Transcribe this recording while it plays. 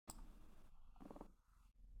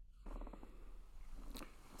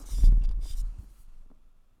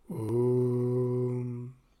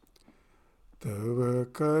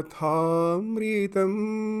कथामृतं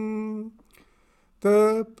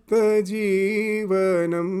तप्तजीवनं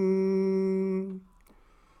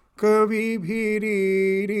कविभिरीडितं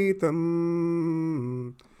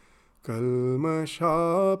कल्मषापहम्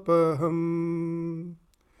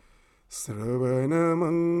श्रवणमङ्गलं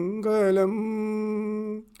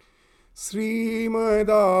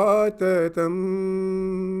श्रीमदाततं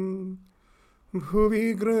भुवि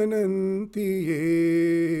गृह्णन्ति ये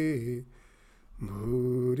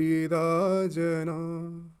भूरिदा जना.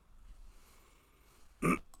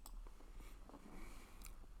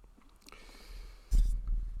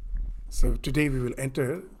 So today we will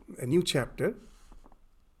enter a new chapter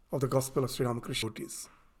of the Gospel of Sri Ramakrishna devotees.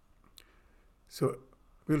 So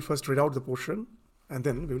we will first read out the portion and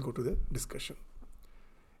then we will go to the discussion.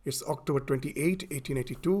 It's October 28,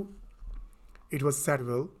 1882. It was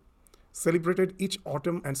Saturday, celebrated each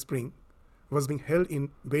autumn and spring, was being held in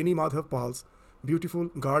Beni Madhav Pal's beautiful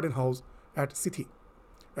garden house at Sithi,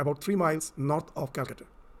 about 3 miles north of Calcutta.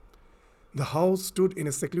 The house stood in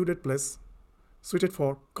a secluded place, suited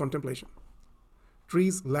for contemplation.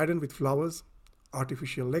 Trees laden with flowers,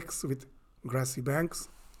 artificial lakes with grassy banks,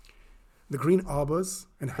 the green arbors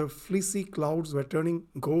and her fleecy clouds were turning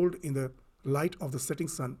gold in the light of the setting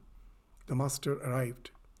sun. The master arrived.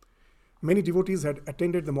 Many devotees had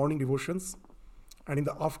attended the morning devotions, and in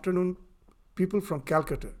the afternoon, people from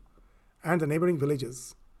Calcutta and the neighboring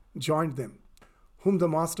villages joined them. Whom the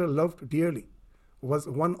master loved dearly was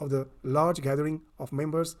one of the large gathering of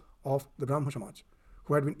members of the Brahma Samaj,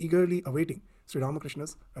 who had been eagerly awaiting Sri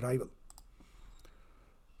Ramakrishna's arrival.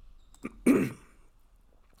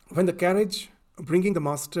 When the carriage bringing the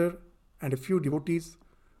master and a few devotees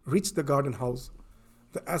reached the garden house,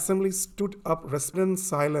 the assembly stood up resplendent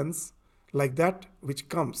silence like that which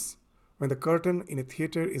comes when the curtain in a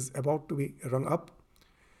theatre is about to be rung up.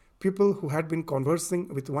 People who had been conversing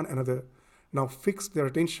with one another now fixed their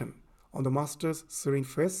attention on the master's serene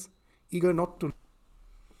face, eager not to.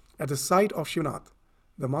 At the sight of Shivanath,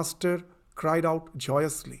 the master cried out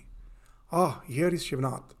joyously, "Ah, here is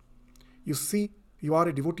Shivanath. You see, you are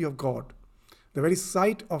a devotee of God. The very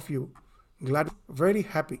sight of you, glad, very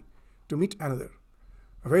happy to meet another."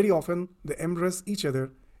 Very often they embrace each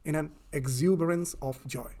other in an exuberance of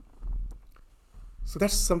joy. So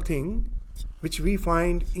that's something which we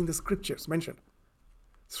find in the scriptures mentioned.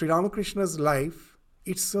 Sri Ramakrishna's life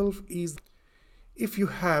itself is, if you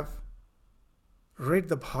have read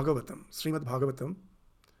the Bhagavatam, Srimad Bhagavatam,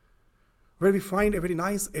 where we find a very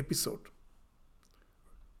nice episode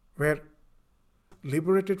where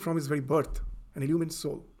liberated from his very birth, an illumined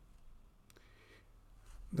soul.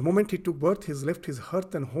 The moment he took birth, he left his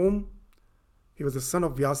hearth and home. He was the son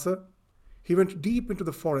of Vyasa. He went deep into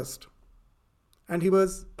the forest and he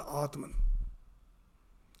was the Atman.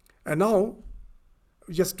 And now,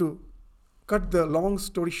 just to cut the long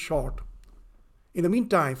story short, in the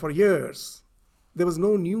meantime, for years, there was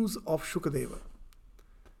no news of Shukadeva,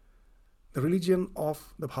 the religion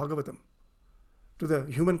of the Bhagavatam, to the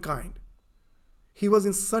humankind. He was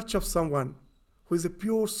in search of someone who is a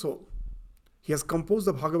pure soul. He has composed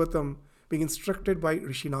the Bhagavatam being instructed by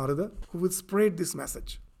Rishi Narada, who will spread this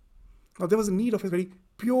message. Now there was a need of a very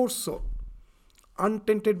pure soul,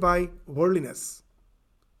 untainted by worldliness.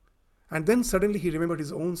 And then suddenly he remembered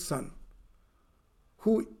his own son,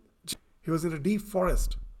 he was in a deep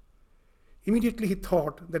forest. Immediately he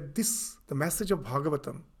thought that the message of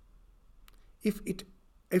Bhagavatam, if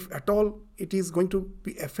at all it is going to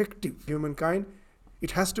be effective for humankind,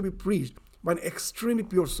 it has to be preached by an extremely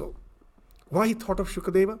pure soul. Why he thought of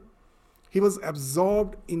Shukadeva? He was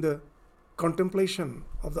absorbed in the contemplation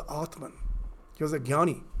of the Atman. He was a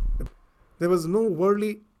jnani. There was no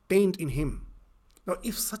worldly taint in him. Now,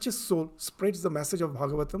 if such a soul spreads the message of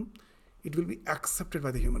Bhagavatam, it will be accepted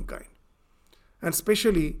by the humankind. And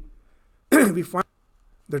especially, we find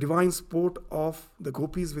the divine sport of the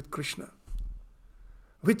gopis with Krishna,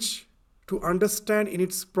 which, to understand in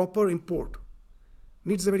its proper import,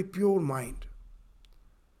 needs a very pure mind.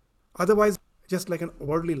 Otherwise, just like an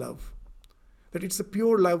worldly love, that it's a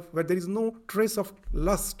pure love where there is no trace of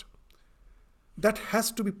lust, that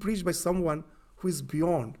has to be preached by someone who is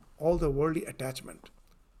beyond all the worldly attachment,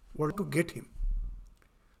 or to get him.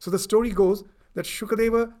 So the story goes that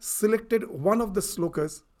Shukadeva selected one of the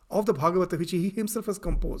slokas of the Bhagavata which he himself has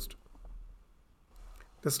composed.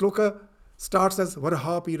 The sloka starts as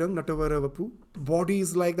Varaha Pirang Natavara Vapu. Body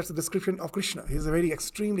is like, that's the description of Krishna. He is a very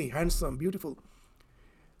extremely handsome, beautiful.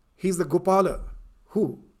 He is the Gopala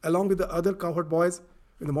who, along with the other cowherd boys,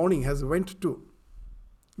 in the morning has went to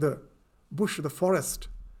the bush, the forest,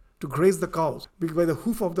 to graze the cows. Because by the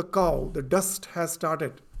hoof of the cow, the dust has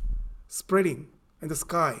started spreading in the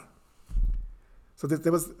sky. So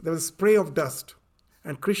there was a spray of dust,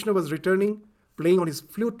 and Krishna was returning, playing on his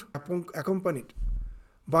flute, accompanied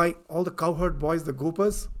by all the cowherd boys, the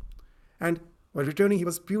gopas, and while returning he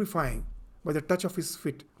was purifying by the touch of his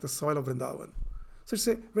feet the soil of Vrindavan. So it's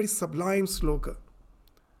a very sublime sloka,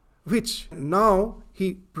 which now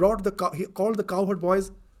he called the cowherd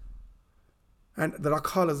boys and the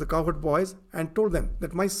Rakhalas, the cowherd boys, and told them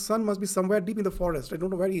that my son must be somewhere deep in the forest. I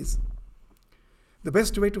don't know where he is. The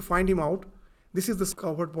best way to find him out, this is the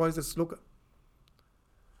cowherd boys, the sloka,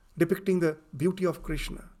 depicting the beauty of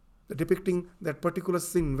Krishna, depicting that particular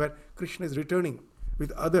scene where Krishna is returning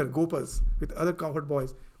with other gopas, with other cowherd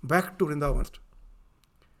boys, back to Vrindavan.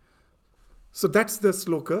 So that's the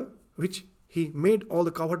sloka which he made all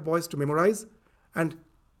the cowherd boys to memorize and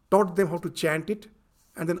taught them how to chant it,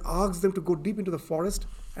 and then asked them to go deep into the forest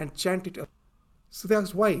and chant it. So they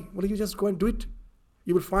asked, why? Well, you just go and do it.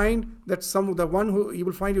 You will find that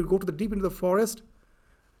you go to the deep into the forest,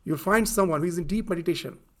 you'll find someone who is in deep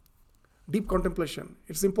meditation, deep contemplation.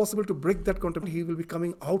 It's impossible to break that contemplation. He will be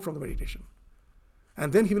coming out from the meditation.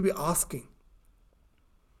 And then he will be asking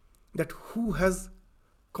that who has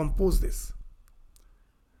composed this?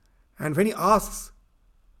 And when he asks,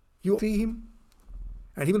 you see him,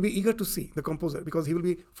 and he will be eager to see the composer because he will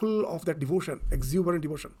be full of that devotion, exuberant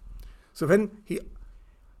devotion. So when he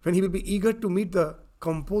will be eager to meet the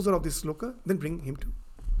composer of this sloka, then bring him to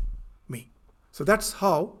me. So that's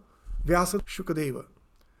how Vyasa Shukadeva.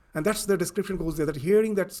 And that's the description goes there, that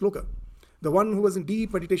hearing that sloka, the one who was in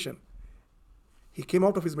deep meditation, he came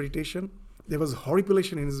out of his meditation, there was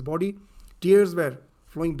horripilation in his body, tears were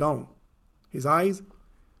flowing down his eyes,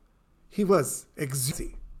 he was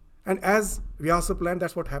exhausted. And as Vyasa planned,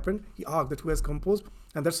 that's what happened. He asked that who has composed,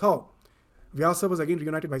 and that's how Vyasa was again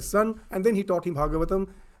reunited by his son, and then he taught him Bhagavatam,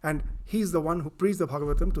 and he's the one who preached the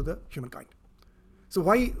Bhagavatam to the humankind. So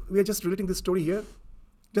why we are just relating this story here?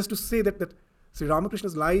 Just to say that Sri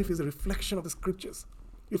Ramakrishna's life is a reflection of the scriptures.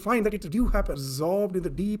 You find that it do happen, absorbed in the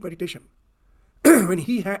deep meditation. when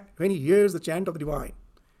he hears the chant of the divine,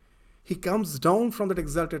 he comes down from that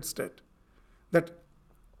exalted state, that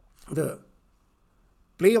the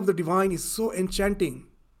play of the divine is so enchanting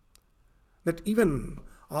that even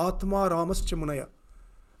Atma Ramascha Munaya,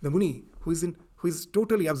 the Muni who is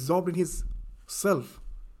totally absorbed in his self,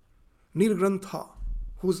 Nirgrantha,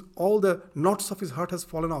 whose all the knots of his heart has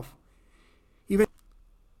fallen off, even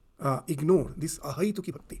ignore this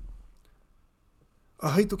Ahaituki Bhakti.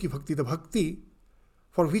 Ahaituki Bhakti, the Bhakti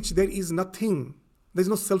for which there is nothing, there is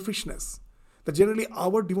no selfishness. That generally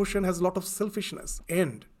our devotion has a lot of selfishness,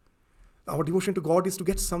 and our devotion to God is to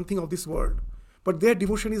get something of this world. But their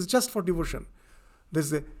devotion is just for devotion.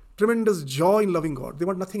 There's a tremendous joy in loving God. They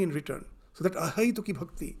want nothing in return. So that Ahaituki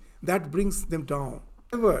Bhakti, that brings them down.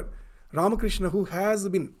 However, Ramakrishna, who has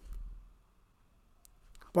been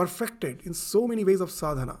perfected in so many ways of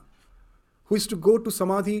sadhana, who is to go to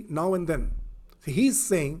samadhi now and then, so he is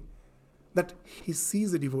saying that he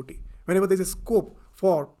sees a devotee whenever there is a scope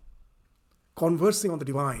for conversing on the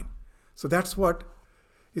divine. So that's what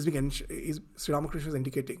Sri Ramakrishna is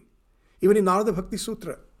indicating. Even in Narada Bhakti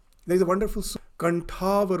Sutra, there is a wonderful sutra,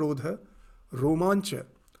 Kantavarodha Romancha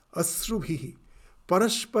Asrubhihi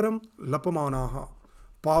Parashparam Lapamanaha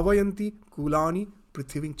Pavayanti Kulani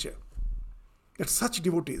Prithivincha. That such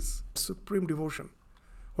devotees, supreme devotion,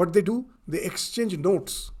 what they do, they exchange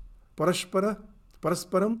notes, Parasparam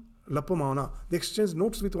Lapamana, they exchange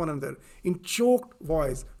notes with one another in choked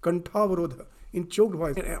voice, Kantavarodha, in choked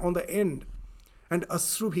voice, on the end. And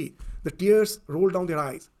Asrubhi, the tears roll down their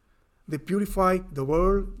eyes. They purify the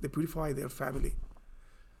world, they purify their family.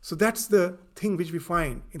 So that's the thing which we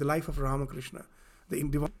find in the life of Ramakrishna.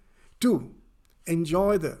 To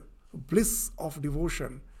enjoy the bliss of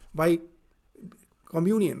devotion by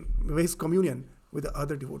his communion with the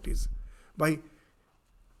other devotees. By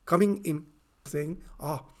coming in saying,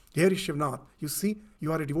 here is Shivnath. You see,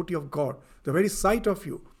 you are a devotee of God. The very sight of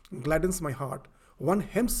you gladdens my heart. One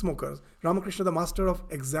hemp smoker, Ramakrishna, the master of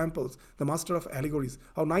examples, the master of allegories.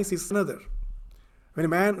 How nice is another.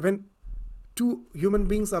 When two human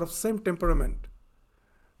beings are of same temperament,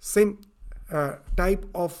 same type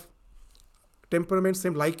of temperament,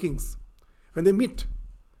 same likings, when they meet,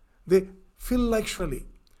 they feel like surely.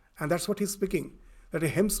 And that's what he's speaking. That a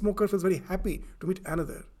hemp smoker feels very happy to meet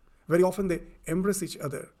another. Very often they embrace each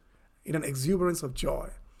other in an exuberance of joy.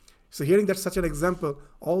 So hearing that such an example,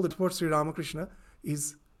 all that what Sri Ramakrishna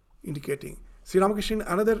is indicating. Sri Ramakrishna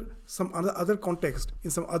in some other context,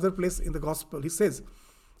 in some other place in the gospel, he says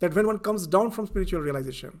that when one comes down from spiritual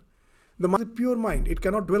realization, the mind is a pure mind. It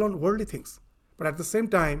cannot dwell on worldly things. But at the same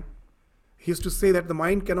time, he used to say that the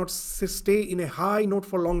mind cannot stay in a high note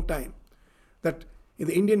for a long time. That in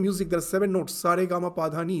the Indian music, there are 7 notes, sa re ga ma pa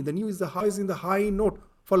dha ni. The new is the high, is in the high note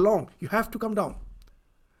for long. You have to come down.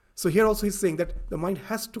 So here also he's saying that the mind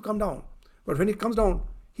has to come down. But when it comes down,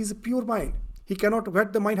 he's a pure mind. He cannot,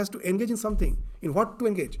 what the mind has to engage in something. In what to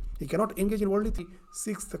engage? He cannot engage in worldly things.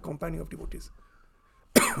 Seeks the company of devotees.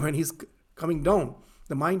 When he's coming down,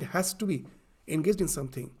 the mind has to be engaged in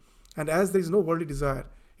something. And as there is no worldly desire,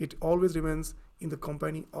 it always remains in the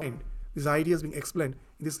company of mind. These ideas being explained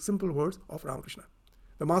in these simple words of Ramakrishna.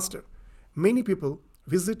 The Master, many people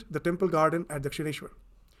visit the temple garden at Dakshineshwar.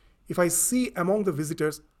 If I see among the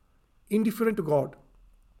visitors indifferent to God,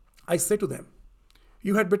 I say to them,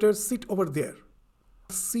 you had better sit over there,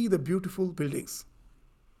 see the beautiful buildings.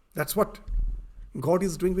 That's what God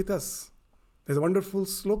is doing with us. There's a wonderful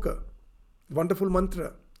sloka, wonderful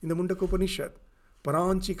mantra in the Mundaka Upanishad.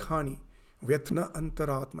 Paranchi khani, vyatna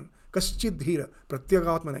antaratman, kaschid dhira,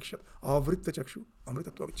 pratyagatman akshat, avritta chakshu,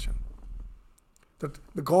 amritatva vichan. That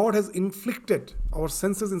the God has inflicted our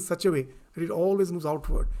senses in such a way that it always moves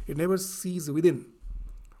outward. It never sees within.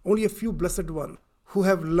 Only a few blessed ones who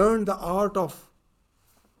have learned the art of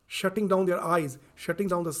shutting down their eyes, shutting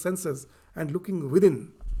down the senses, and looking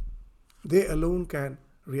within, they alone can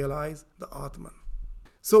realize the Atman.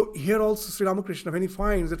 So here also Sri Ramakrishna, when he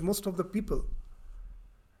finds that most of the people,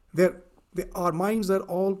 our minds are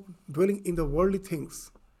all dwelling in the worldly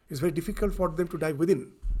things, it's very difficult for them to dive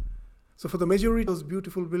within. So for the majority, those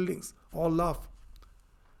beautiful buildings all laugh.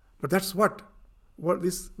 But that's what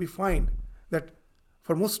this we find, that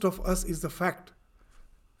for most of us is the fact.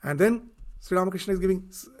 And then Sri Ramakrishna is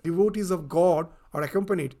giving devotees of God are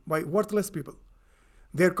accompanied by worthless people.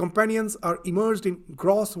 Their companions are immersed in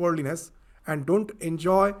gross worldliness and don't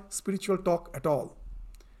enjoy spiritual talk at all.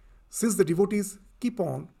 Since the devotees keep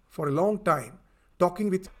on for a long time talking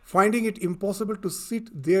with, finding it impossible to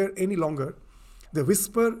sit there any longer, they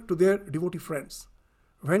whisper to their devotee friends,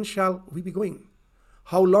 when shall we be going?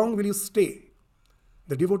 How long will you stay?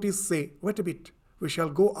 The devotees say, wait a bit, we shall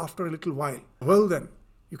go after a little while. Well then,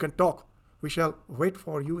 you can talk. We shall wait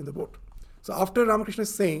for you in the boat. So after Ramakrishna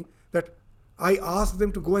is saying that I asked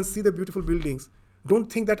them to go and see the beautiful buildings,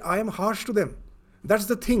 don't think that I am harsh to them. That's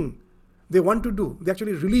the thing they want to do. They're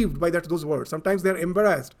actually relieved by those words. Sometimes they're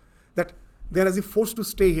embarrassed that they're as if forced to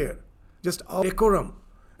stay here. Just out of decorum.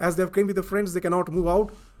 As they've come with the friends, they cannot move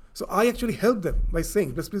out. So I actually help them by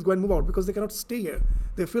saying, please go and move out, because they cannot stay here.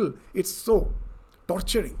 They feel it's so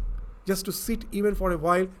torturing just to sit even for a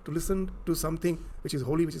while to listen to something which is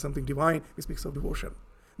holy, which is something divine, which speaks of devotion.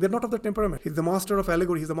 They're not of the temperament. He's the master of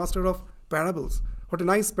allegory. He's the master of parables. What a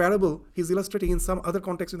nice parable he's illustrating in some other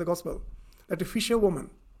context in the gospel. That a fisherwoman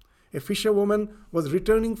was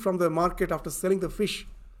returning from the market after selling the fish.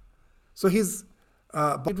 So it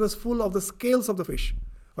was full of the scales of the fish.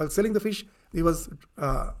 While selling the fish,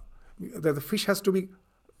 the fish has to be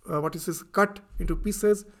cut into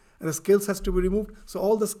pieces, and the scales has to be removed. So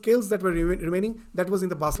all the scales that were remaining, that was in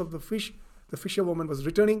the basket of the fish. The fisherwoman was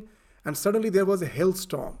returning, and suddenly there was a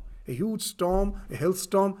hailstorm, a huge storm, a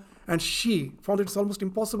hailstorm, and she found it's almost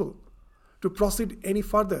impossible to proceed any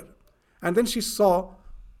further. And then she saw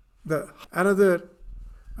another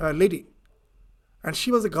lady, and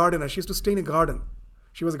she was a gardener. She used to stay in a garden.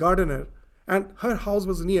 She was a gardener, and her house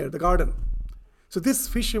was near the garden. So this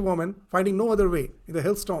fisherwoman, finding no other way in the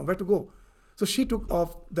hailstorm, where to go? So she took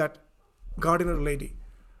off that gardener lady,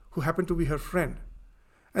 who happened to be her friend.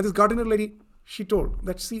 And this gardener lady, she told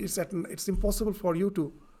that, see, it's impossible for you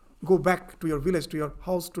to go back to your village, to your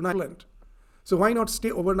house tonight. So why not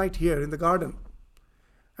stay overnight here in the garden?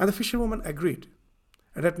 And the fisherwoman agreed.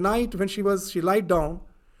 And at night, when she lied down,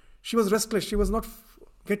 she was restless. She was not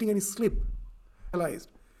getting any sleep. Realized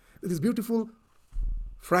this beautiful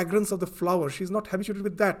fragrance of the flower, she's not habituated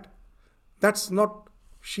with that. That's not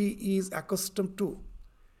she is accustomed to.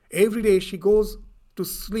 Every day she goes to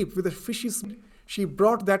sleep with a fishy sleep. She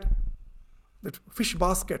brought that fish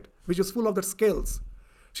basket, which was full of the scales.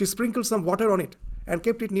 She sprinkled some water on it and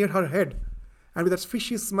kept it near her head. And with that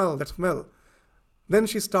fishy smell, then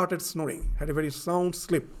she started snoring, had a very sound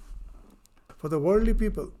sleep. For the worldly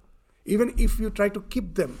people, even if you try to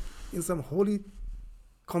keep them in some holy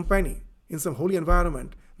company, in some holy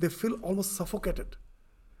environment, they feel almost suffocated.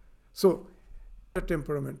 So,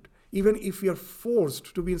 temperament, even if you are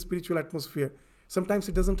forced to be in spiritual atmosphere, sometimes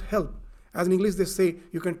it doesn't help. As in English they say,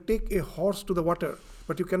 you can take a horse to the water,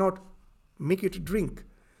 but you cannot make it drink.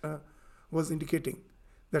 Was indicating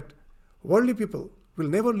that worldly people will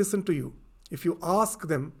never listen to you if you ask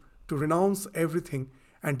them to renounce everything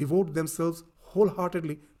and devote themselves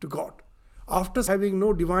wholeheartedly to God. After having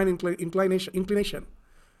no divine inclination.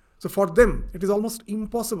 So for them, it is almost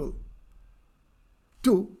impossible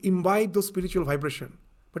to imbibe those spiritual vibration.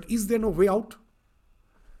 But is there no way out?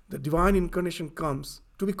 The divine incarnation comes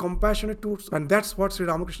to be compassionate towards, and that's what Sri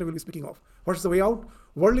Ramakrishna will be speaking of. What's the way out?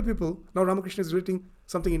 Worldly people, now Ramakrishna is writing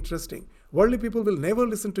something interesting. Worldly people will never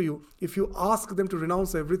listen to you if you ask them to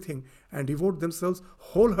renounce everything and devote themselves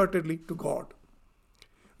wholeheartedly to God.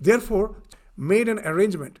 Therefore, made an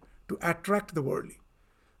arrangement to attract the worldly.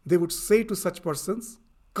 They would say to such persons,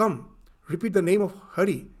 "Come, repeat the name of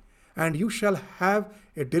Hari, and you shall have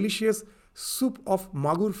a delicious soup of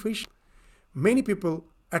magur fish." Many people,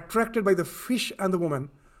 attracted by the fish and the woman,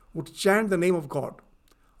 would chant the name of God.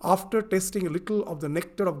 After tasting a little of the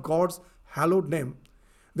nectar of God's hallowed name,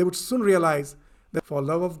 they would soon realize that for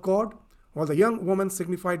love of God, while the young woman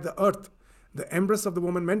signified the earth, the embrace of the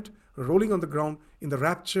woman meant rolling on the ground in the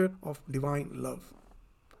rapture of divine love.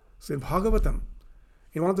 So in Bhagavatam,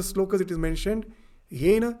 in one of the slokas it is mentioned,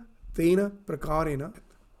 Yena Tena Prakarena,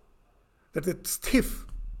 that the thief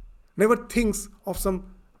never thinks of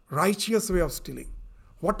some righteous way of stealing.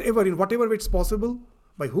 In whatever way it's possible,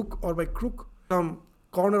 by hook or by crook, some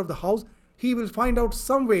corner of the house, he will find out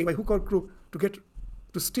some way by hook or crook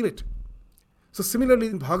to steal it. So similarly,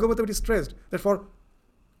 in Bhagavatam it is stressed that for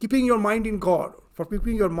keeping your mind in God, for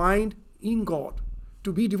keeping your mind in God,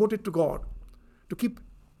 to be devoted to God, to keep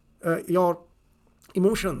your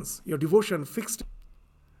emotions, your devotion fixed,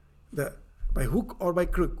 by hook or by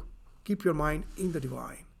crook, keep your mind in the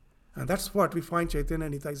divine. And that's what we find Chaitanya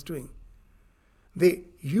and Nitai is doing. They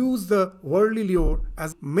use the worldly lure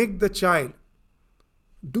as make the child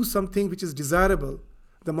do something which is desirable.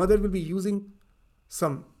 The mother will be using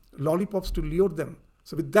some lollipops to lure them.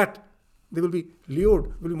 So with that, they will be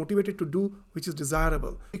lured, will be motivated to do which is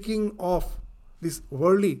desirable. Speaking of these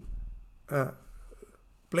worldly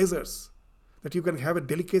pleasures, that you can have a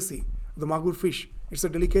delicacy. The magur fish, it's a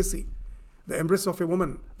delicacy. The embrace of a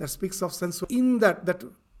woman, that speaks of sensual. In that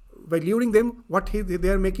by luring them, what they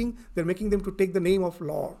are making? They're making them to take the name of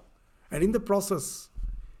Lord. And in the process,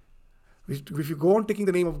 if you go on taking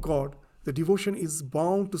the name of God, the devotion is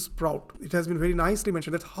bound to sprout. It has been very nicely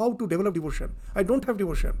mentioned that how to develop devotion. I don't have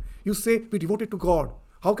devotion. You say, be devoted to God.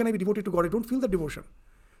 How can I be devoted to God? I don't feel that devotion.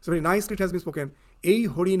 So very nicely it has been spoken. Ei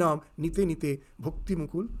Harinam Nite Nite Bhakti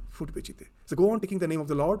Mukul Futpechite. So go on taking the name of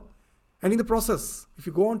the Lord. And in the process, if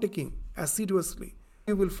you go on taking assiduously,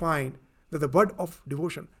 you will find that the bud of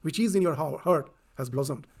devotion, which is in your heart, has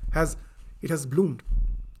blossomed, it has bloomed.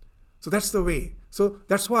 So that's the way. So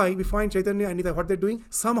that's why we find Chaitanya and Nitai, what they're doing,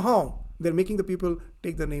 somehow they're making the people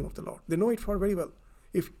take the name of the Lord. They know it for very well.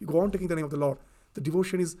 If you go on taking the name of the Lord, the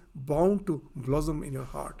devotion is bound to blossom in your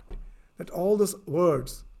heart. That all those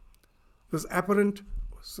words, this apparent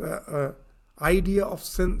idea of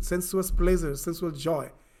sensuous pleasure, sensual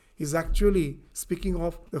joy, is actually speaking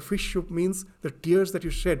of the fish soup means the tears that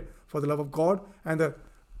you shed for the love of God, and the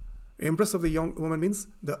embrace of the young woman means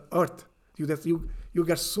the earth. You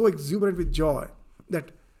get so exuberant with joy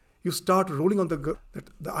that you start rolling on the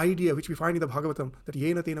idea which we find in the Bhagavatam, that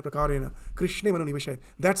Yena Tena Prakarena Krishna Mano Niveshayat.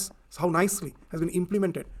 That's how nicely has been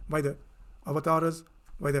implemented by the avatars,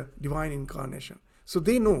 by the divine incarnation. So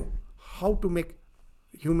they know how to make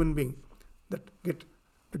human being that get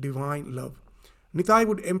to divine love. Nitai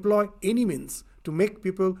would employ any means to make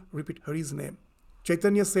people repeat Hari's name.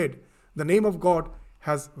 Chaitanya said, the name of God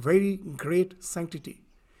has very great sanctity.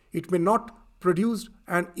 It may not produce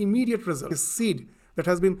an immediate result. A seed that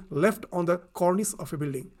has been left on the cornice of a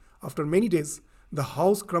building. After many days, the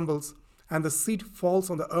house crumbles and the seed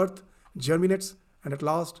falls on the earth, germinates, and at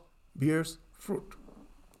last bears fruit.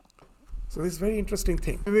 So this is a very interesting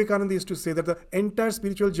thing. Vivekananda used to say that the entire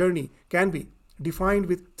spiritual journey can be defined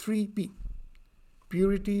with 3 P.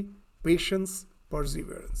 Purity, patience,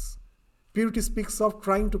 perseverance. Purity speaks of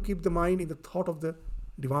trying to keep the mind in the thought of the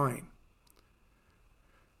divine.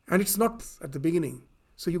 And it's not at the beginning.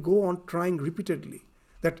 So you go on trying repeatedly.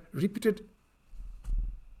 That repeated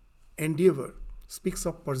endeavor speaks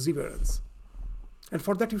of perseverance. And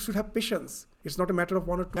for that you should have patience. It's not a matter of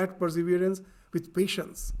 1 or 2. That perseverance with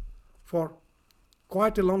patience for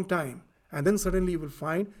quite a long time. And then suddenly you will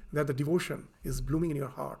find that the devotion is blooming in your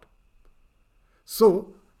heart.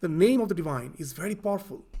 So the name of the divine is very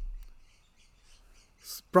powerful.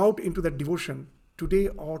 Sprout into that devotion today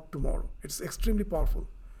or tomorrow. It's extremely powerful.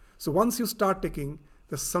 So once you start taking,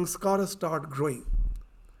 the sanskaras start growing.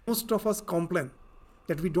 Most of us complain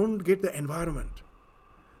that we don't get the environment.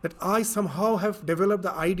 That I somehow have developed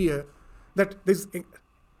the idea that there's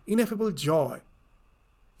ineffable joy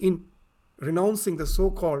in renouncing the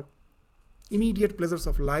so-called immediate pleasures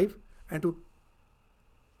of life and to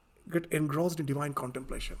get engrossed in divine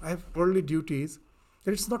contemplation. I have worldly duties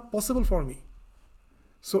that it's not possible for me.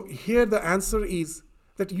 So here the answer is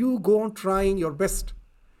that you go on trying your best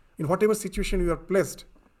in whatever situation you are placed,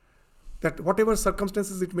 that whatever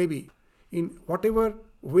circumstances it may be, in whatever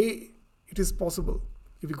way it is possible,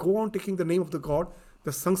 if you go on taking the name of the God,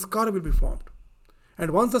 the sanskara will be formed.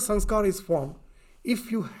 And once the sanskara is formed,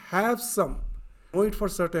 if you have some, know it for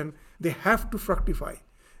certain, they have to fructify.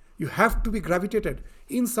 You have to be gravitated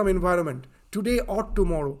in some environment, today or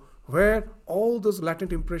tomorrow, where all those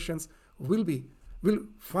latent impressions will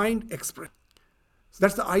find expression. So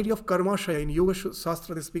that's the idea of karmashaya in Yoga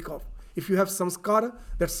Shastra they speak of. If you have samskara,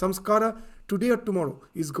 that samskara today or tomorrow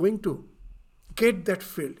is going to get that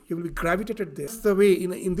field. You will be gravitated there. That's the way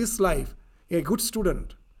in this life, a good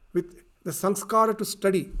student with the sanskara to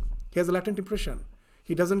study, he has a latent impression.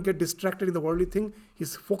 He doesn't get distracted in the worldly thing.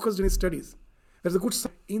 He's focused in his studies. There's a good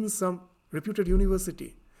in some reputed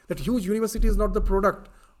university. That huge university is not the product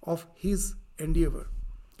of his endeavor.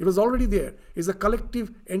 It was already there. It's a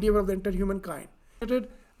collective endeavor of the entire humankind.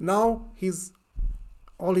 Now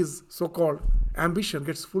all his so-called ambition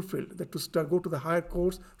gets fulfilled, that to go to the higher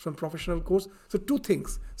course, from professional course. So two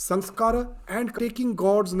things, sanskara and taking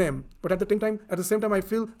God's name. But at the same time, I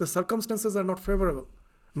feel the circumstances are not favorable.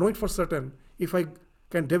 Know it for certain, if I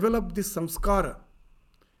can develop this samskara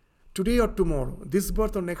today or tomorrow, this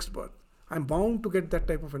birth or next birth, I'm bound to get that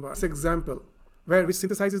type of environment. This example, which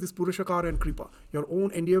synthesizes this Purushakara and Kripa, your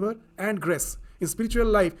own endeavor and grace. In spiritual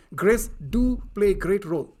life, grace do play a great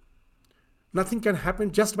role. Nothing can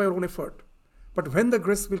happen just by our own effort. But when the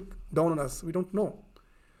grace will dawn on us, we don't know.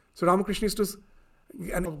 So Ramakrishna used to,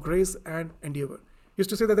 and of grace and endeavor, he used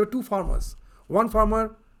to say that there were two farmers. One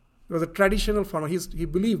farmer was a traditional farmer. He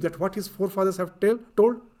believed that what his forefathers have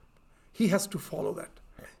told, he has to follow that.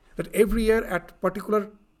 That every year at particular,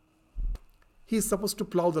 he is supposed to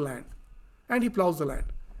plow the land. And he plows the land.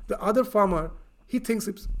 The other farmer, he thinks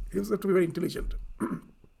himself to be very intelligent.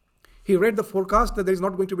 He read the forecast that there is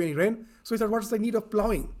not going to be any rain. So he said, what's the need of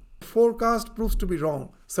plowing? The forecast proves to be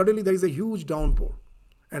wrong. Suddenly there is a huge downpour.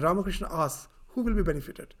 And Ramakrishna asks, who will be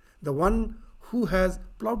benefited? The one who has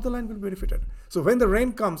plowed the land will be benefited. So when the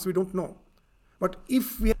rain comes, we don't know. But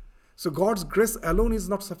so God's grace alone is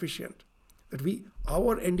not sufficient. That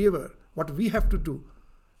our endeavor, what we have to do,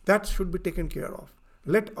 that should be taken care of.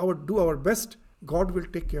 Do our best, God will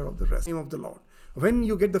take care of the rest. Name of the Lord. When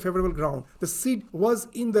you get the favorable ground, the seed was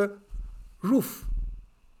in the roof.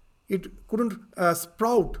 It couldn't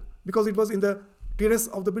sprout because it was in the terrace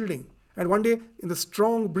of the building. And one day, in the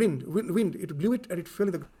strong wind, it blew it and it fell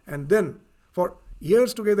in the ground. And then, for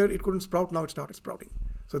years together, it couldn't sprout. Now it started sprouting.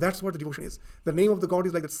 So that's what the devotion is. The name of the God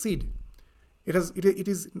is like that seed. It has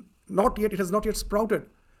not yet sprouted.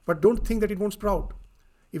 But don't think that it won't sprout.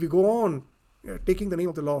 If you go on taking the name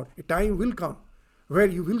of the Lord, a time will come where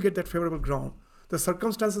you will get that favorable ground. The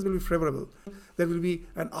circumstances will be favorable. There will be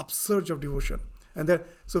an upsurge of devotion.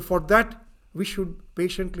 So for that, we should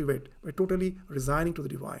patiently wait. We're totally resigning to the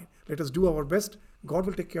divine. Let us do our best. God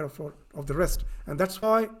will take care of the rest. And that's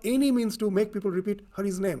why any means to make people repeat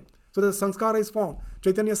Hari's name. So the sanskara is formed.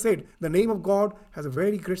 Chaitanya said, the name of God has a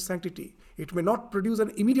very great sanctity. It may not produce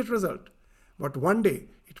an immediate result, but one day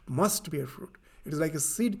it must bear fruit. It is like a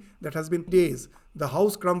seed that has been days. The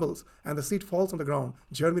house crumbles and the seed falls on the ground,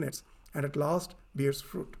 germinates, and at last bears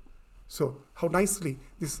fruit. So how nicely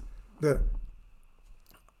the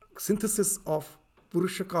synthesis of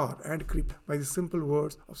Purushakar and Kripa by the simple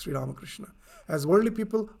words of Sri Ramakrishna. As worldly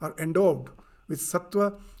people are endowed with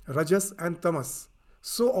Sattva, Rajas and Tamas,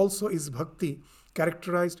 so also is Bhakti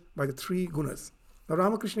characterized by the three gunas. Now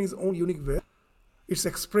Ramakrishna, in his own unique way, its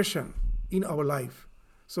expression in our life.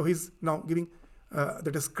 So he's now giving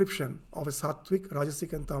the description of a Sattvic,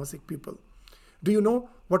 Rajasic and Tamasic people. Do you know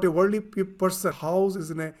what a worldly person's house is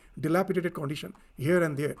in a dilapidated condition here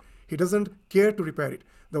and there? He doesn't care to repair it.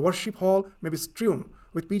 The worship hall may be strewn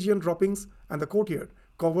with pigeon droppings and the courtyard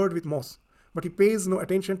covered with moss, but he pays no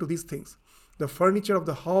attention to these things. The furniture of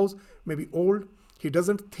the house may be old. He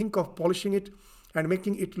doesn't think of polishing it and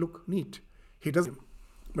making it look neat. He doesn't.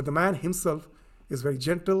 But the man himself is very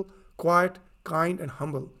gentle, quiet, kind and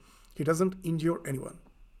humble. He doesn't injure anyone.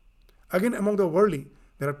 Again, among the worldly,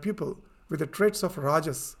 there are people with the traits of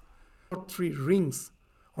Rajas, 3 rings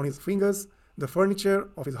on his fingers. The furniture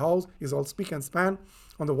of his house is all spick and span.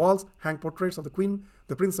 On the walls hang portraits of the Queen,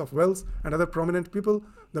 the Prince of Wales, and other prominent people.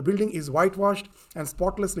 The building is whitewashed and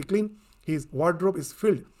spotlessly clean. His wardrobe is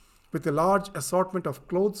filled with a large assortment of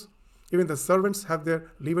clothes. Even the servants have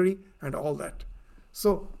their livery and all that.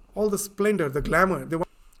 So all the splendor, the glamour,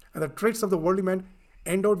 and the traits of the worldly man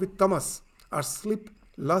endowed with tamas are sleep,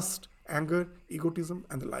 lust, anger, egotism,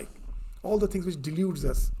 and the like. All the things which deludes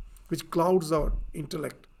us. which clouds our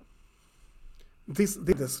intellect. This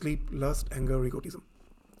the sleep, lust, anger, egotism.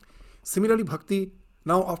 Similarly, bhakti,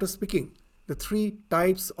 now after speaking the three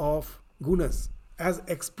types of gunas as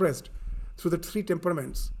expressed through the three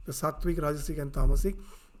temperaments, the sattvic, rajasic and tamasic,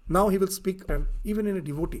 now he will speak, and even in a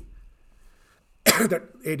devotee, that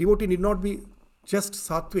a devotee need not be just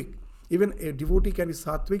sattvic. Even a devotee can be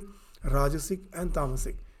sattvic, rajasic and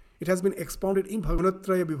tamasic. It has been expounded in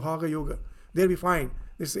Bhagavanatraya Vibhaga Yoga. There we find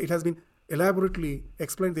this, it has been elaborately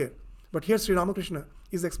explained there. But here Sri Ramakrishna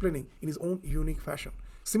is explaining in his own unique fashion.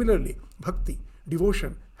 Similarly, bhakti,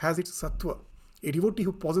 devotion, has its sattva. A devotee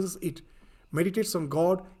who possesses it meditates on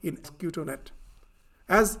God in mosquito net.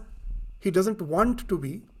 As he doesn't want to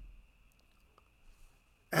be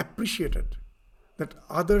appreciated, that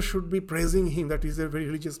others should be praising him, that he's a very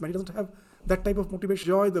religious man. He doesn't have that type of motivation,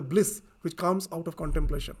 joy, the bliss which comes out of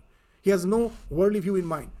contemplation. He has no worldly view in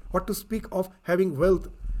mind. What to speak of having wealth?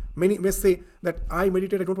 Many may say that I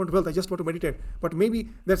meditate, I don't want wealth, I just want to meditate. But maybe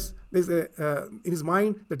there's in his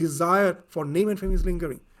mind the desire for name and fame is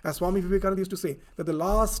lingering. As Swami Vivekananda used to say, that the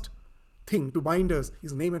last thing to bind us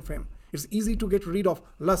is name and fame. It's easy to get rid of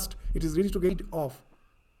lust. It is easy to get rid of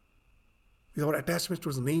our attachment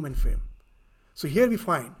towards name and fame. So here we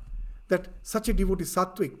find that such a devotee,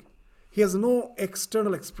 sattvic, he has no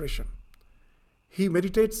external expression. He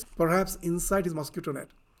meditates perhaps inside his mosquito net.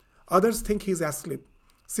 Others think he is asleep.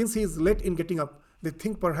 Since he is late in getting up, they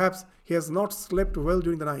think perhaps he has not slept well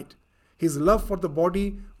during the night. His love for the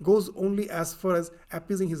body goes only as far as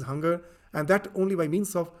appeasing his hunger, and that only by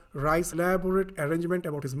means of rice, elaborate arrangement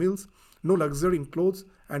about his meals, no luxury in clothes,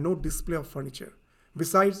 and no display of furniture.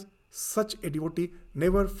 Besides, such a devotee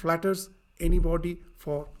never flatters anybody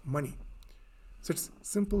for money. So it's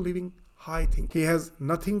simple living, high thing. He has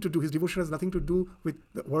nothing to do, his devotion has nothing to do with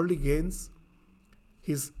the worldly gains.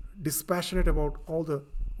 He's dispassionate about all the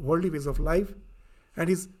worldly ways of life, and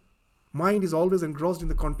his mind is always engrossed in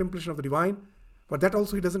the contemplation of the divine, but that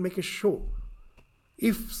also he doesn't make a show.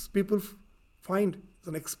 If people find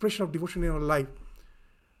an expression of devotion in your life,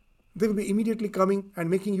 they will be immediately coming and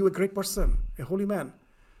making you a great person, a holy man.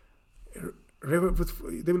 They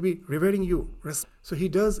will be revering you. So he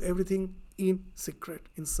does everything in secret,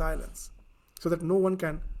 in silence, so that no one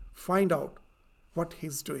can find out what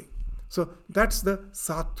he's doing. So that's the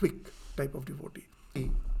sattvic type of devotee.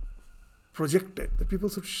 He projected that people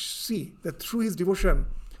should see that through his devotion,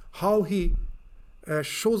 how he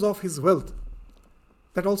shows off his wealth.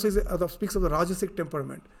 That also speaks of the rajasic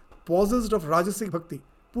temperament. Possessed of rajasic bhakti,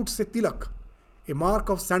 puts a tilak, a mark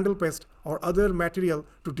of sandal paste or other material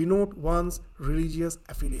to denote one's religious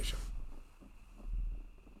affiliation.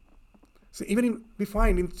 So even we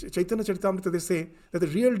find in Chaitanya Charitamrita, they say that the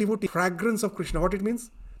real devotee, fragrance of Krishna, what it means?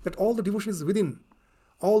 That all the devotion is within.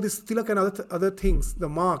 All this tilak and other things, the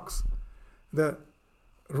marks, the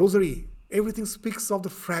rosary, everything speaks of the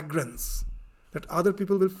fragrance that other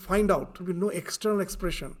people will find out. There will be no external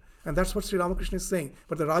expression. And that's what Sri Ramakrishna is saying.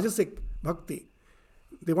 But the rajasic bhakti,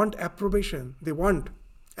 they want approbation, they want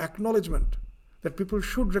acknowledgement, that people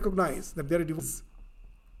should recognize that they are devotees.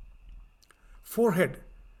 Forehead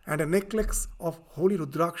and a necklace of holy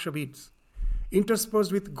Rudraksha beads,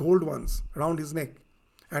 interspersed with gold ones around his neck.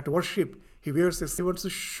 At worship, he wears he wants to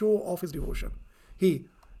show off his devotion. He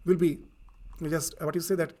will be just,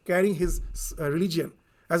 carrying his religion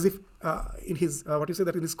as if in his,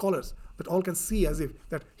 in his collars, that all can see as if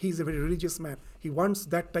that he is a very religious man. He wants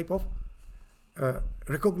that type of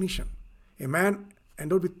recognition. A man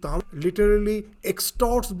endowed with tam literally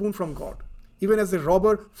extorts boon from God. Even as a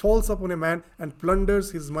robber falls upon a man and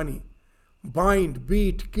plunders his money. Bind,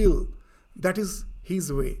 beat, kill. That is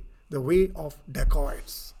his way, the way of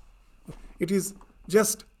dacoits. It is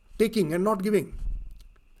just taking and not giving.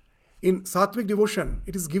 In sattvic devotion,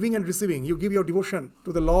 it is giving and receiving. You give your devotion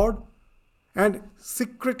to the Lord and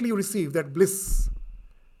secretly you receive that bliss.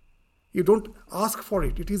 You don't ask for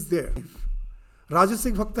it, it is there.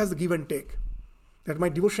 Rajasic Bhakta has the give and take. That my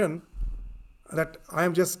devotion, that I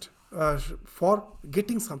am just for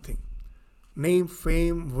getting something. Name,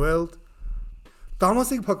 fame, wealth.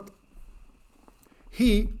 Tamasic Bhakta,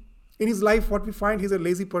 he, in his life, what we find, he's a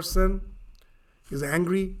lazy person, he's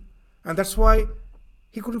angry, and that's why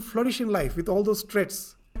he couldn't flourish in life with all those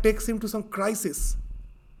traits. It takes him to some crisis.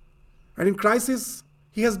 And in crisis,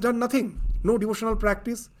 he has done nothing. No devotional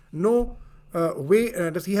practice, no way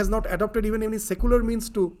that he has not adopted even any secular means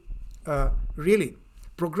to really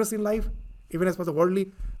progress in life, even as far as the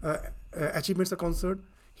worldly achievements are concerned.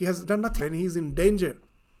 He has done nothing and he is in danger.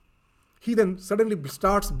 He then suddenly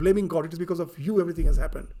starts blaming God. It is because of you everything has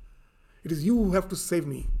happened. It is you who have to save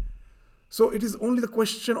me. So it is only the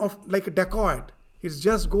question of, like a dacoit, He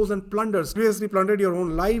just goes and plunders. Previously plundered your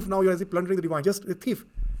own life, now you're plundering the divine. Just a thief.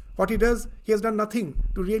 What he does, he has done nothing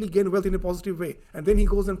to really gain wealth in a positive way. And then he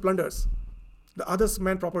goes and plunders the other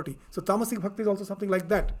man's property. So tamasic bhakti is also something like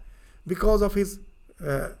that. Because of his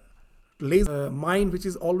lazy mind, which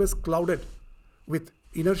is always clouded with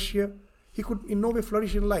inertia, he could in no way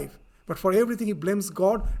flourish in life. But for everything he blames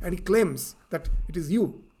God, and he claims that it is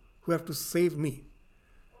you who have to save me.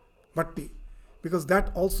 But because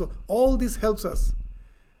that also, all this helps us.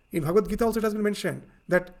 In Bhagavad Gita also it has been mentioned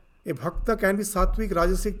that a bhakta can be sattvic,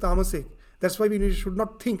 rajasic, tamasic. That's why we should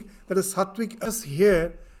not think that the sattvic us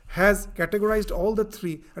here has categorized all the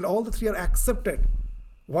three, and all the three are accepted.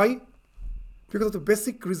 Why? Because of the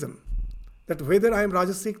basic reason that whether I am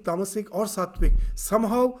rajasic, tamasic or sattvic,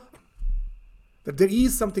 somehow that there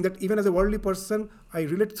is something that even as a worldly person, I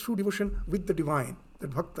relate through devotion with the divine,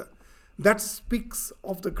 that bhakta. That speaks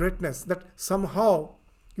of the greatness that somehow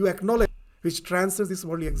you acknowledge, which transcends this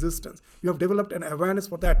worldly existence. You have developed an awareness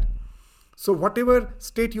for that. So whatever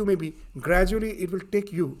state you may be, gradually it will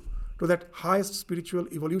take you to that highest spiritual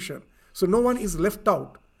evolution. So no one is left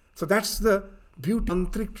out. So that's the beauty of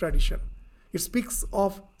tantric tradition. It speaks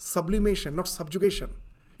of sublimation, not subjugation.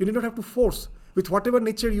 You do not have to force. With whatever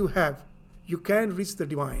nature you have, you can reach the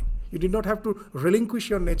divine. You did not have to relinquish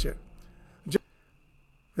your nature. Just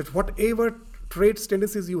that whatever traits,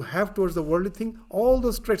 tendencies you have towards the worldly thing, all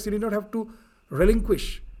those traits you did not have to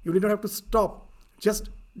relinquish. You did not have to stop. Just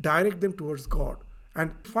direct them towards God.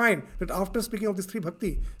 And find that after speaking of this three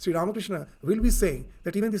bhakti, Sri Ramakrishna will be saying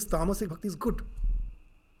that even this tamasic bhakti is good.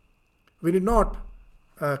 We need not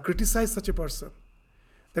criticize such a person.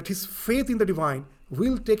 That his faith in the divine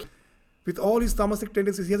will take, with all his tamasic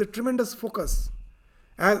tendencies, he has a tremendous focus.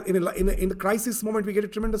 As in the crisis moment, we get a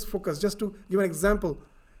tremendous focus. Just to give an example,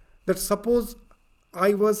 that suppose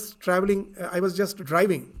I was just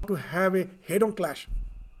driving to have a head-on clash.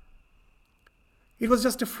 It was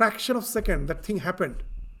just a fraction of a second that thing happened.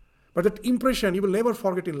 But that impression you will never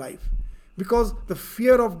forget in life. Because the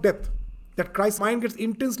fear of death, that Christ's mind gets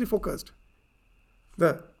intensely focused.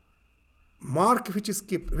 The mark which is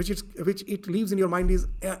kept, which it leaves in your mind is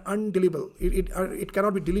undelible. It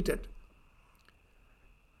cannot be deleted.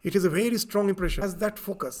 It is a very strong impression. As that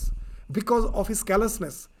focus, because of his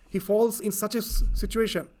callousness, he falls in such a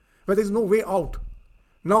situation where there is no way out.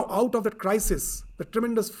 Now out of that crisis, the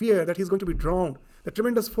tremendous fear that he is going to be drowned, the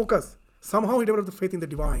tremendous focus, somehow he developed the faith in the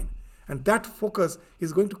divine. And that focus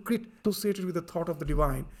is going to create associated with the thought of the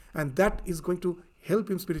divine. And that is going to help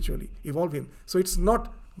him spiritually, evolve him. So it's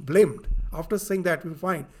not blamed. After saying that, we will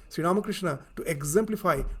find Sri Ramakrishna, to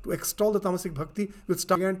exemplify, to extol the tamasic bhakti, will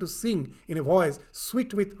start again to sing in a voice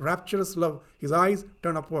sweet with rapturous love. His eyes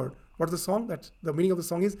turn upward. What's the song? The meaning of the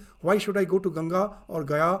song is, why should I go to Ganga or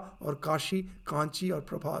Gaya or Kashi, Kanchi or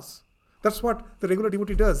Prabhas? That's what the regular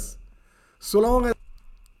devotee does. So long as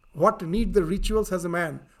what need the rituals has a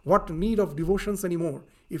man, what need of devotions anymore,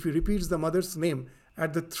 if he repeats the mother's name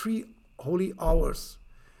at the 3 holy hours.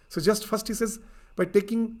 So just first he says, by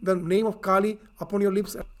taking the name of Kali upon your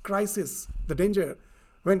lips at crisis, the danger.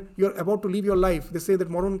 When you're about to leave your life, they say that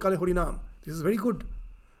Maron Kale Harinam. This is very good.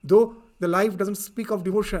 Though the life doesn't speak of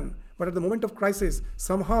devotion, but at the moment of crisis,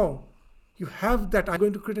 somehow you have that, I'm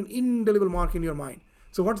going to create an indelible mark in your mind.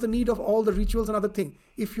 So what's the need of all the rituals and other things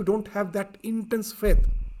if you don't have that intense faith?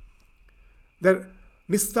 That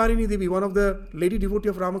Nistarini Devi, one of the lady devotee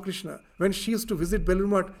of Ramakrishna, when she used to visit Belur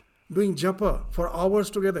Math doing japa for hours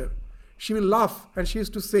together, she will laugh and she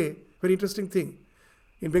used to say, very interesting thing.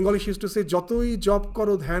 In Bengali she used to say, Jotoi jop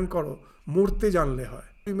karo dhyan karo, murte janle hoy.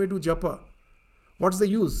 You may do japa. What's the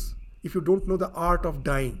use if you don't know the art of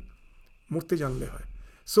dying? Murte janle hoy.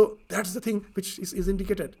 So that's the thing which is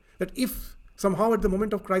indicated. That if somehow at the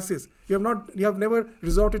moment of crisis, you have never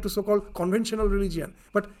resorted to so-called conventional religion,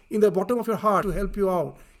 but in the bottom of your heart to help you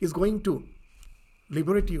out, is going to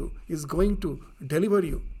liberate you, is going to deliver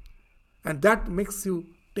you. And that makes you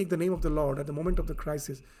take the name of the Lord at the moment of the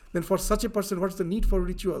crisis. Then for such a person, what's the need for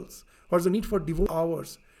rituals? What's the need for devout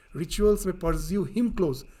hours? Rituals may pursue him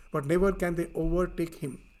close, but never can they overtake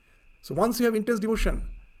him. So once you have intense devotion,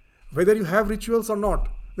 whether you have rituals or not,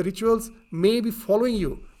 the rituals may be following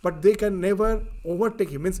you, but they can never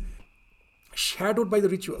overtake you. Means shadowed by the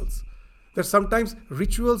rituals. That sometimes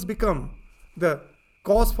rituals become the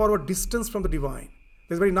cause for our distance from the divine.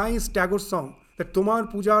 There's a very nice Tagore song that Tomar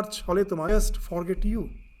Pujar Chole Tomar, just forget you.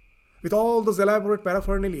 With all those elaborate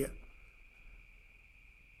paraphernalia.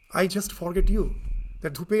 I just forget you.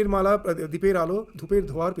 That Dhuper Mala, Diper Alo, Dhuper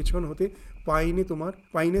Dhoar Pichon Hote, Paine Tomar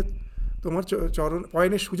Choron,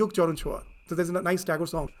 Paine Shujok Choron Choa. So there's a nice Tagore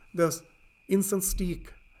song. The incense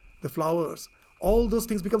stick, the flowers, all those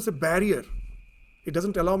things becomes a barrier. It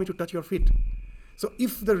doesn't allow me to touch your feet. So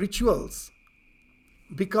if the rituals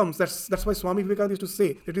becomes, that's why Swami Vivekananda used to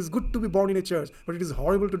say, it is good to be born in a church, but it is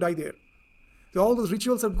horrible to die there. So all those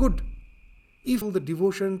rituals are good. If the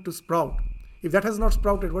devotion to sprout, if that has not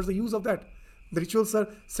sprouted, what's the use of that? The rituals are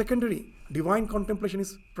secondary. Divine contemplation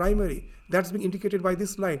is primary. That's been indicated by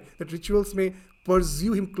this line, that rituals may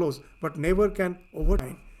pursue him close, but never can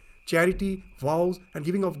overtime. Charity, vows, and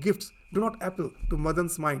giving of gifts do not appeal to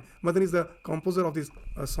Madan's mind. Madan is the composer of this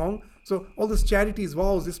song. So all these charities,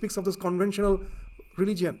 vows, this speaks of this conventional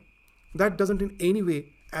religion. That doesn't in any way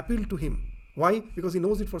appeal to him. Why? Because he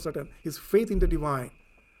knows it for certain. His faith in the divine,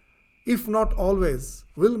 if not always,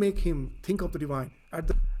 will make him think of the divine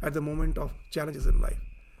at the moment of challenges in life.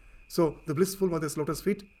 So the blissful mother's lotus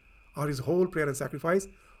feet are his whole prayer and sacrifice.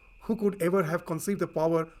 Who could ever have conceived the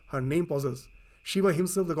power her name possesses? Shiva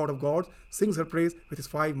himself, the god of gods, sings her praise with his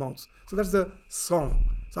 5 mouths. So that's the song.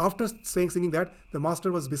 So after singing that, the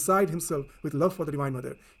master was beside himself with love for the Divine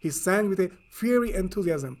Mother. He sang with a fiery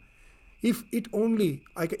enthusiasm. If only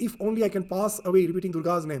I can pass away repeating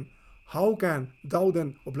Durga's name, how can thou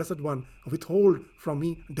then, O Blessed One, withhold from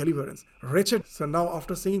me deliverance? Wretched. So now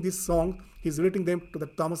after singing this song, he is relating them to the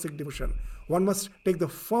tamasic devotion. One must take the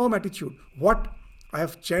firm attitude. What? I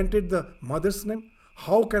have chanted the mother's name?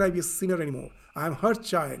 How can I be a sinner anymore? I am her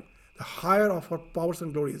child, the higher of her powers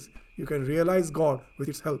and glories. You can realize God with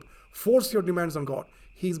its help. Force your demands on God.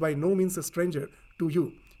 He is by no means a stranger to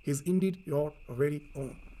you. He is indeed your very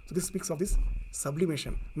own. So this speaks of this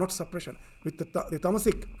sublimation, not suppression. With the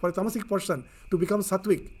tamasic, for a tamasic person to become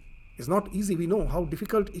sattvic is not easy. We know how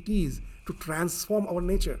difficult it is to transform our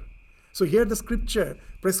nature. So here the scripture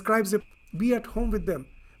prescribes be at home with them.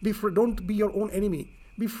 Don't be your own enemy.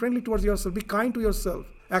 Be friendly towards yourself. Be kind to yourself.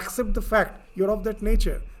 Accept the fact you're of that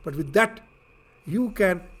nature. But with that, you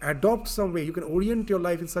can adopt some way. You can orient your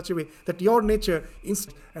life in such a way that your nature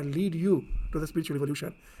and lead you to the spiritual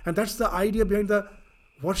evolution. And that's the idea behind the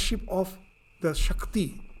worship of the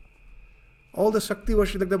Shakti. All the Shakti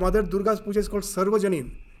worship, like the Mother Durga's puja is called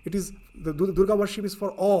Sarvajanin. It is, the Durga worship is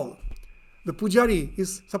for all. The pujari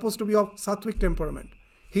is supposed to be of sattvic temperament.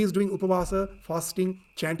 He is doing upavasa, fasting,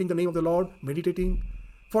 chanting the name of the Lord, meditating.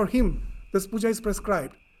 For him, this puja is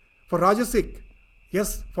prescribed. For Rajasic,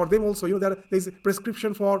 yes, for them also, there is a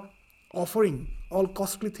prescription for offering all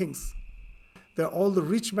costly things. All the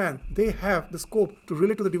rich man, they have the scope to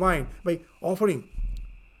relate to the divine by offering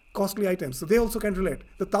costly items. So they also can relate.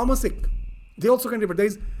 The tamasic, they also can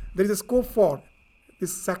relate. There is a scope for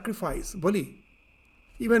this sacrifice, bali.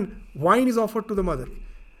 Even wine is offered to the mother.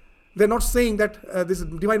 They're not saying that this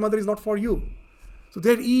Divine Mother is not for you. So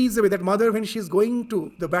there is a way that mother, when she is going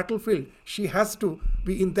to the battlefield, she has to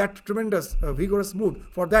be in that tremendous, vigorous mood.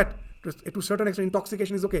 For that, to a certain extent,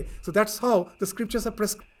 intoxication is okay. So that's how the scriptures are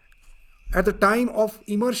prescribed. At the time of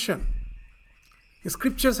immersion, the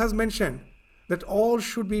scriptures has mentioned that all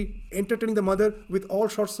should be entertaining the mother with all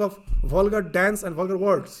sorts of vulgar dance and vulgar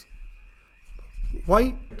words.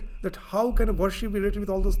 Why? That how can a worship be related with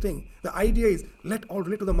all those things? The idea is, let all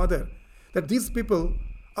relate to the mother. That these people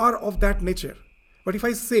are of that nature. But if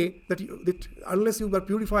I say that unless you are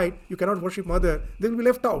purified, you cannot worship mother, they will be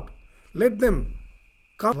left out. Let them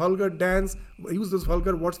come, vulgar dance, use those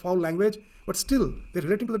vulgar words, foul language, but still they're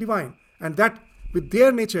relating to the divine. And that with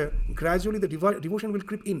their nature, gradually the devotion will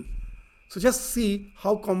creep in. So just see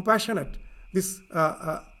how compassionate this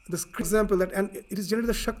example that, and it is generally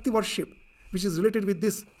the Shakti worship which is related with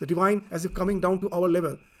this, the divine as if coming down to our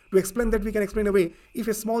level. To explain that, we can explain away, if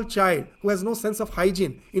a small child who has no sense of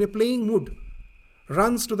hygiene, in a playing mood,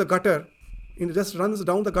 runs to the gutter, just runs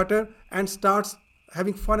down the gutter and starts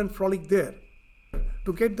having fun and frolic there,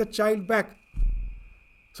 to get the child back.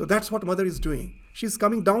 So that's what mother is doing. She's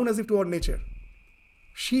coming down as if to our nature.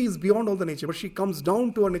 She is beyond all the nature, but she comes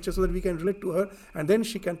down to our nature so that we can relate to her, and then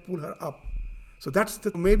she can pull her up. So that's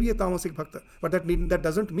maybe a tamasic bhakta, but that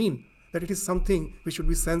doesn't mean that it is something which should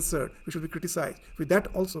be censored, which should be criticized. With that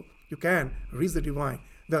also, you can reach the divine.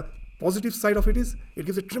 The positive side of it is, it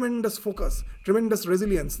gives a tremendous focus, tremendous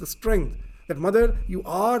resilience, the strength. That mother, you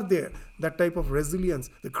are there. That type of resilience,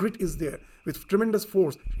 the grit is there. With tremendous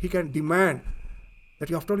force, he can demand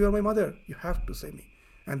that after all, you are my mother, you have to save me.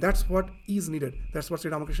 And that's what is needed. That's what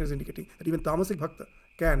Sri Ramakrishna is indicating. That even tamasic bhakta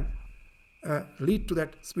can lead to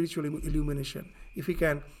that spiritual illumination. If he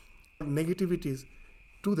can negativities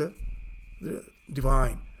to the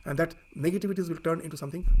divine, and that negativities will turn into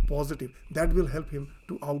something positive. That will help him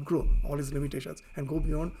to outgrow all his limitations and go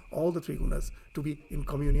beyond all the 3 gunas to be in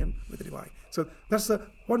communion with the divine. So that's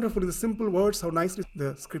wonderful, the simple words, how nicely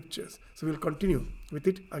the scriptures. So we'll continue with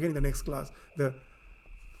it again in the next class. The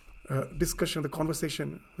discussion, the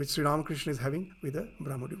conversation which Sri Ramakrishna is having with the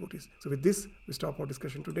Brahmo devotees. So with this, we stop our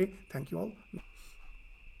discussion today. Thank you all.